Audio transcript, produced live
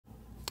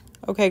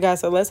Okay, guys,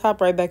 so let's hop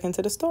right back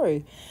into the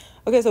story.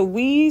 Okay, so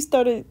we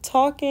started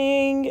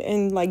talking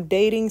and like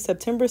dating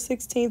September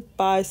 16th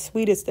by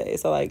Sweetest Day.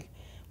 So like,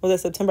 was it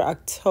September,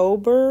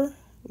 October?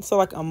 So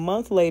like a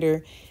month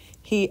later,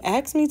 he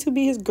asked me to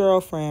be his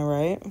girlfriend,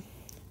 right?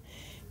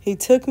 He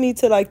took me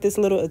to like this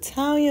little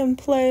Italian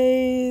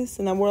place,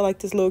 and I wore like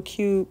this little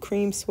cute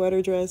cream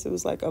sweater dress. It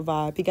was like a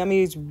vibe. He got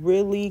me these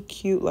really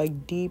cute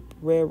like deep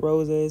red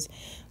roses,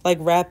 like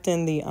wrapped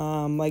in the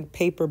like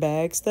paper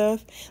bag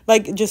stuff.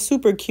 Like just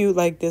super cute,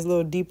 like this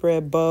little deep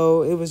red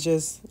bow. It was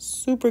just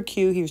super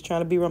cute. He was trying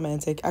to be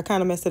romantic. I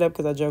kind of messed it up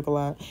because I joke a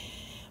lot.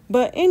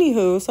 But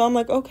anywho, so I'm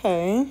like,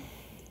 okay,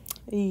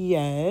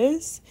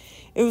 yes.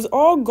 It was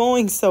all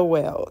going so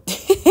well.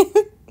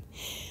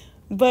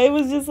 But it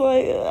was just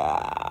like,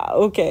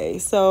 okay.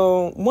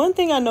 So one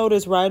thing I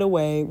noticed right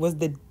away was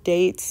the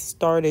dates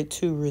started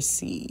to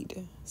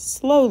recede.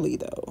 Slowly,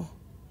 though.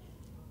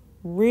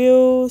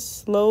 Real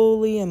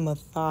slowly and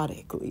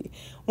methodically.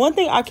 One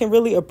thing I can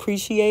really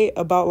appreciate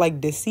about, like,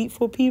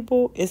 deceitful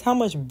people is how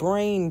much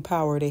brain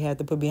power they had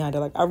to put behind it.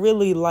 Like, I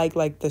really like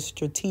the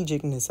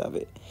strategicness of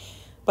it.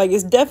 Like,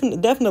 it's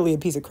definitely a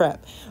piece of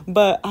crap.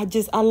 But I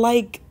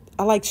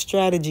like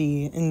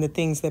strategy in the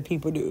things that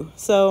people do.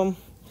 So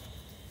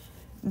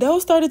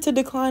those started to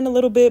decline a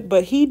little bit,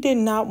 but he did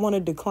not want to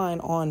decline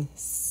on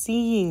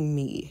seeing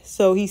me.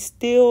 So he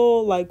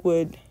still like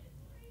would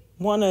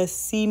want to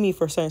see me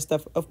for certain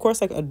stuff. Of course,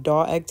 like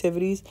adult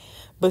activities,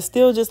 but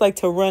still just like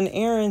to run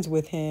errands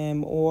with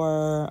him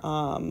or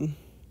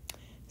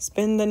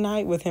spend the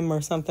night with him or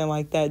something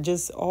like that.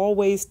 Just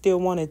always still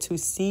wanted to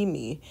see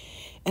me.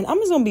 And I'm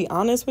just going to be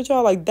honest with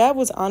y'all. Like that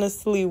was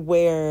honestly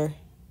where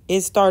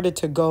it started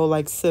to go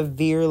like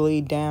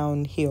severely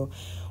downhill.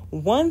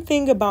 One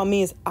thing about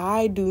me is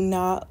I do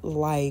not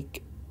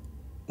like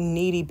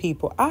needy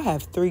people. I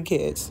have 3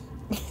 kids.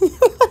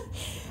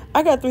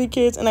 I got 3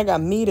 kids and I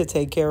got me to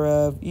take care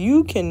of.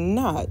 You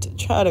cannot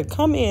try to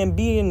come in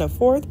being the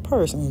 4th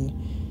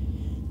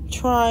person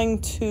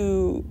trying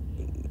to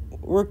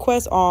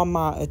request all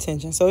my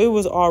attention. So it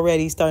was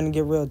already starting to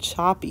get real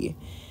choppy.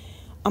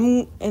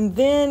 And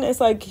then it's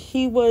like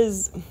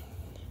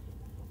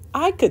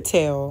I could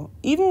tell,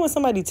 even when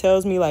somebody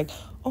tells me like,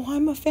 oh,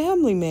 I'm a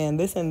family man,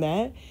 this and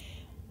that.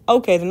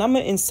 Okay, then I'm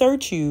going to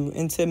insert you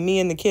into me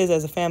and the kids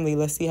as a family.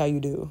 Let's see how you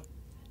do.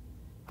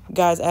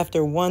 Guys,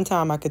 after one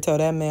time, I could tell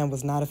that man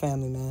was not a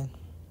family man.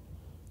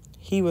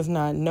 He was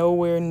not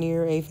nowhere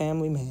near a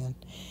family man.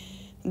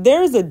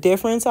 There's a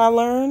difference I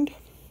learned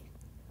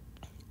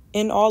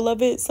in all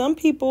of it. Some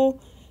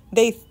people,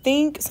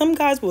 some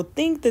guys will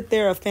think that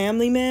they're a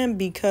family man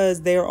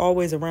because they're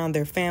always around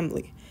their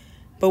family.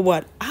 But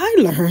what I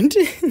learned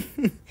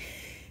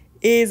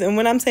is, and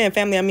when I'm saying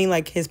family, I mean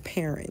like his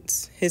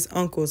parents, his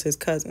uncles, his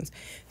cousins.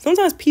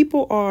 Sometimes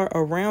people are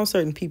around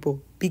certain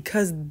people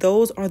because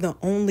those are the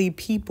only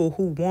people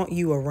who want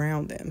you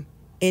around them.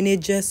 And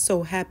it just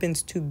so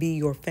happens to be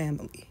your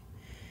family.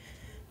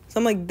 So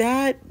I'm like,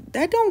 that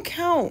don't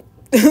count.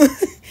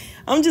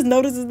 I'm just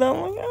noticing that.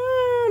 I'm like,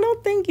 I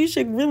don't think you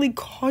should really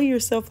call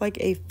yourself like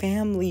a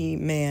family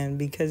man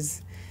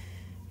because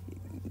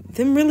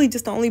them really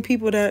just the only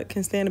people that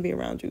can stand to be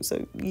around you.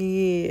 So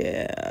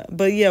yeah.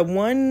 But yeah,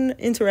 one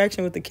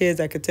interaction with the kids,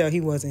 I could tell he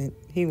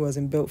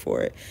wasn't built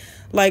for it.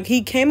 Like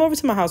he came over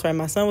to my house, right?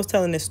 My son was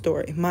telling this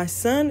story. My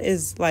son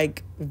is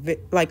like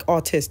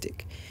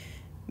autistic,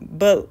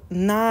 but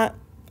not,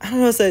 I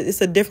don't know,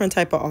 it's a different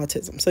type of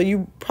autism. So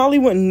you probably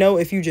wouldn't know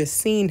if you just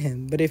seen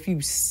him, but if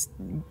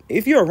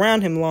you're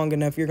around him long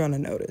enough, you're going to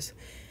notice.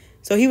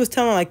 So he was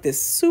telling like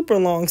this super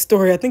long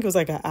story. I think it was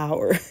like an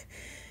hour.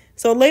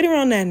 So later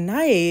on that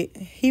night,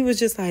 he was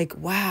just like,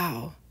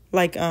 wow.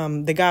 Like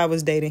the guy I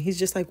was dating, he's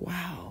just like,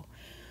 wow.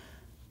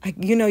 Like,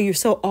 you're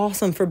so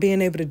awesome for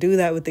being able to do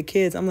that with the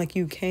kids. I'm like,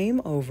 you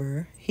came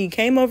over. He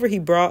came over. He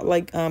brought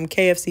like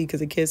KFC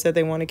because the kids said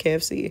they wanted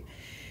KFC.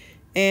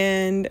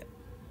 And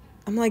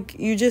I'm like,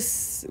 we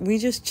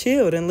just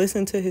chilled and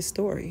listened to his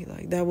story.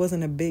 Like that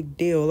wasn't a big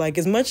deal. Like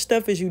as much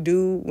stuff as you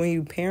do when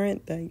you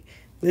parent, like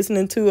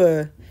listening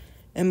to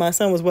and my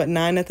son was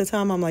 9 at the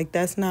time. I'm like,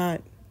 that's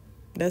not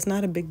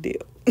a big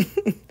deal.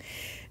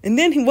 And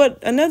then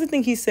another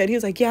thing he said, he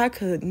was like, yeah, I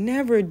could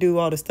never do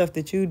all the stuff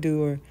that you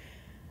do.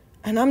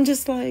 And I'm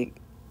just like,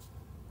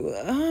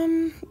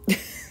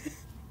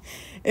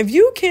 if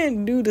you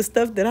can't do the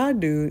stuff that I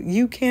do,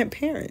 you can't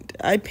parent.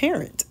 I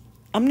parent.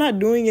 I'm not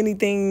doing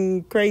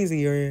anything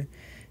crazy or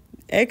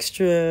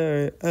extra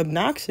or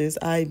obnoxious.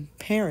 I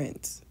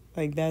parent.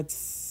 Like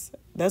that's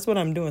what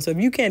I'm doing. So if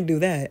you can't do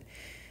that,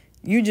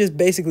 you just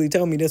basically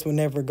tell me this will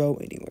never go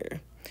anywhere.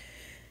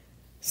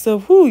 So,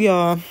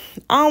 y'all,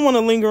 I don't want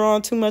to linger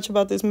on too much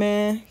about this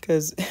man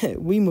because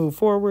we move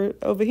forward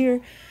over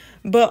here.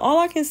 But all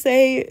I can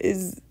say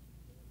is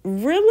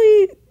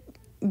really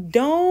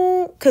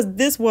don't, because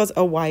this was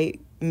a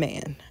white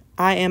man.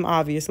 I am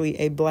obviously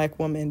a black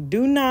woman.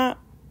 Do not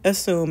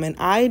assume, and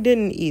I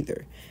didn't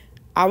either.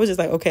 I was just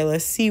like, okay,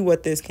 let's see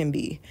what this can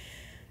be.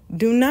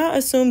 Do not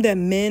assume that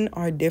men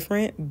are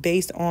different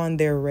based on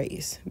their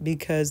race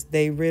because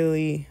they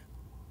really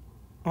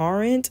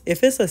aren't.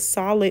 If it's a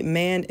solid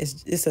man,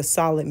 it's a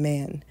solid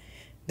man.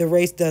 The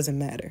race doesn't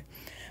matter.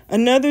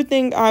 Another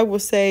thing I will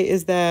say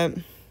is that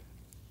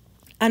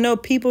I know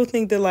people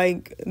think that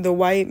like the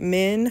white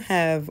men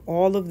have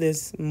all of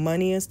this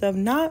money and stuff.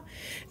 Not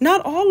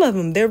all of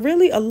them. They're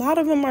really, a lot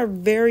of them are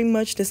very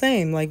much the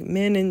same. Like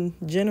men in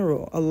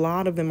general, a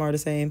lot of them are the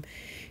same.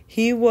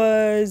 He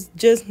was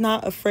just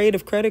not afraid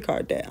of credit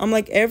card debt. I'm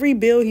like, every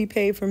bill he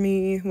paid for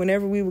me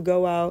whenever we would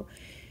go out,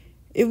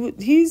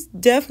 he's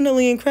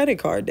definitely in credit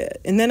card debt.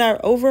 And then I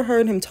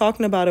overheard him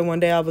talking about it one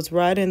day. I was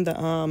riding the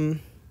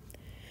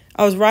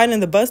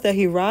bus that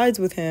he rides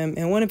with him,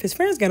 and one of his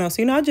friends got on.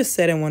 So, I just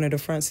sat in one of the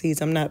front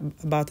seats. I'm not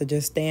about to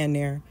just stand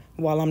there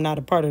while I'm not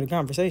a part of the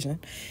conversation.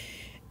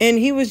 And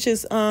he was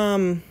just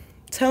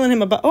telling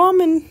him about,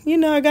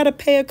 I got to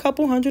pay a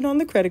couple $100 on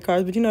the credit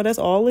cards. But, that's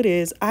all it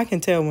is. I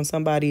can tell when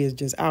somebody is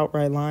just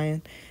outright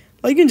lying.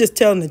 Like, you can just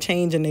tell them the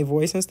change in their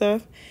voice and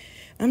stuff.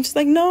 I'm just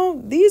like,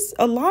 no,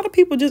 a lot of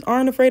people just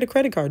aren't afraid of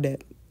credit card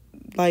debt.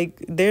 Like,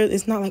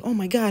 it's not like, oh,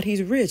 my God,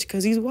 he's rich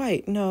because he's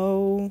white.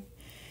 No.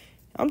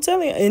 I'm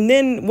telling you. And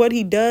then what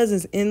he does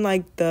is in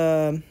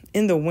the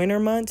winter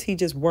months, he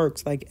just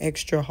works like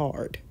extra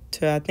hard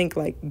to, I think,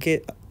 like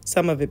get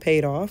some of it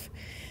paid off.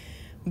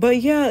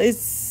 But yeah,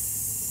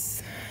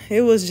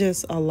 it was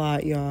just a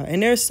lot, y'all.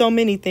 And there's so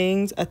many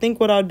things. I think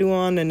what I'll do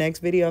on the next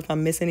video, if I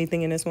miss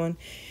anything in this one,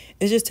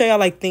 is just tell y'all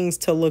like things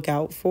to look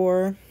out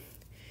for.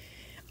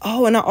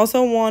 Oh, and I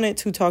also wanted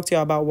to talk to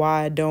y'all about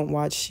why I don't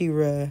watch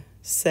She-Ra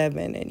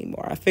 7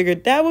 anymore. I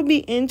figured that would be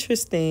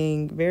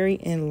interesting, very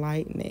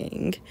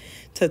enlightening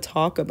to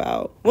talk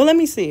about. Well, let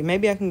me see.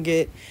 Maybe I can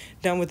get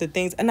done with the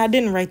things. And I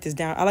didn't write this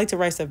down. I like to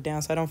write stuff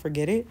down so I don't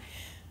forget it.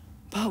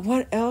 But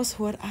what else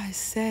would I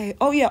say?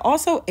 Oh, yeah.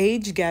 Also,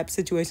 age gap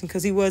situation,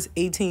 because he was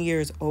 18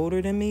 years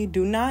older than me.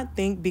 Do not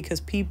think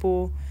because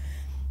people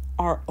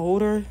are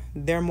older,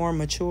 they're more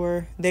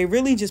mature. They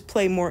really just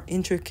play more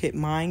intricate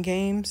mind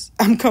games.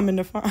 I'm coming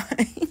to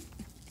find.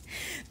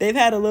 They've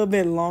had a little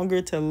bit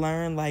longer to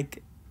learn,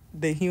 like,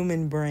 the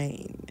human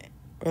brain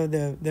or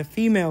the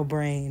female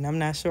brain. I'm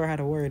not sure how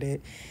to word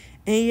it.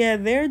 And, yeah,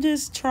 they're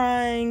just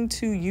trying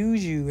to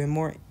use you in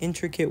more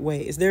intricate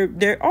ways.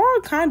 They're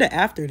all kind of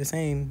after the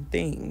same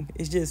thing.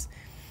 It's just,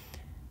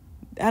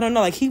 I don't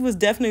know. Like, he was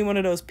definitely one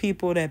of those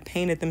people that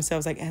painted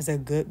themselves, like, as a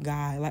good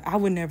guy. Like, I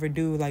would never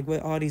do, like,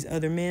 what all these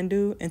other men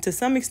do. And to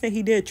some extent,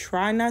 he did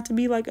try not to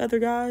be like other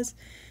guys.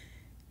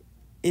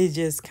 It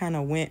just kind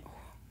of went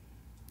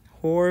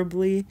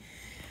horribly.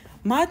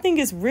 My thing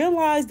is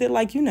realize that,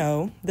 like,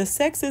 the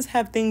sexes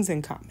have things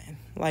in common.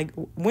 Like,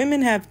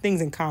 women have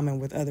things in common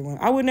with other women.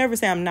 I would never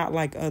say I'm not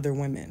like other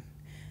women,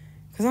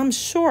 because I'm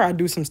sure I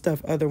do some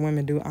stuff other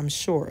women do. I'm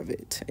sure of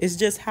it. It's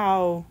just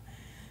how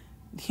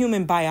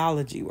human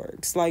biology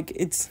works. Like,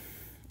 it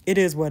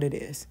is what it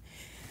is.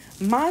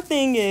 My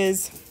thing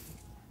is,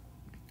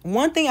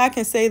 one thing I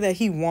can say that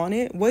he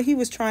wanted, what he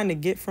was trying to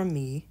get from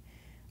me,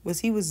 was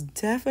he was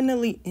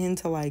definitely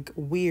into, like,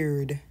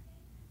 weird.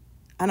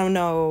 I don't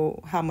know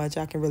how much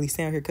I can really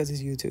say on here because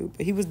it's YouTube,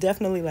 but he was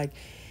definitely like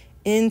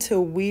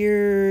into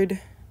weird,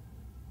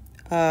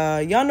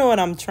 y'all know what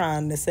I'm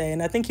trying to say.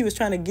 And I think he was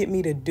trying to get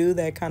me to do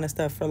that kind of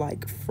stuff for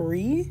like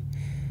free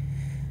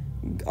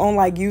on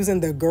like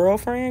using the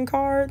girlfriend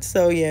card.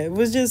 So yeah, it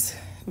was just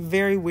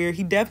very weird.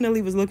 He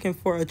definitely was looking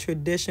for a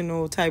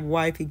traditional type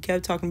wife. He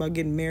kept talking about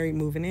getting married,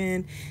 moving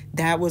in.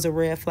 That was a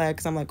red flag,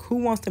 because I'm like, who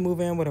wants to move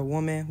in with a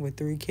woman with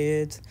 3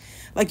 kids?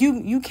 Like,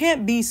 you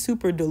can't be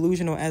super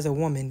delusional as a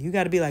woman. You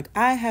got to be like,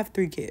 I have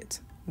 3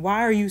 kids.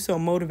 Why are you so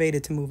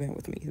motivated to move in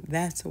with me?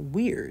 That's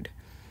weird.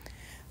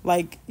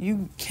 Like,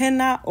 you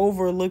cannot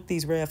overlook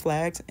these red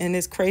flags. And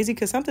it's crazy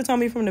because something told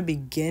me from the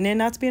beginning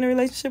not to be in a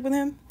relationship with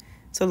him.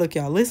 So look,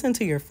 y'all, listen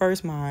to your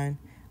first mind.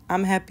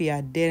 I'm happy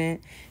I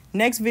didn't.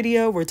 Next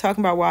video, we're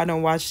talking about why I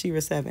don't watch She-Ra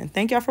 7.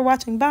 Thank y'all for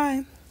watching.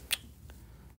 Bye.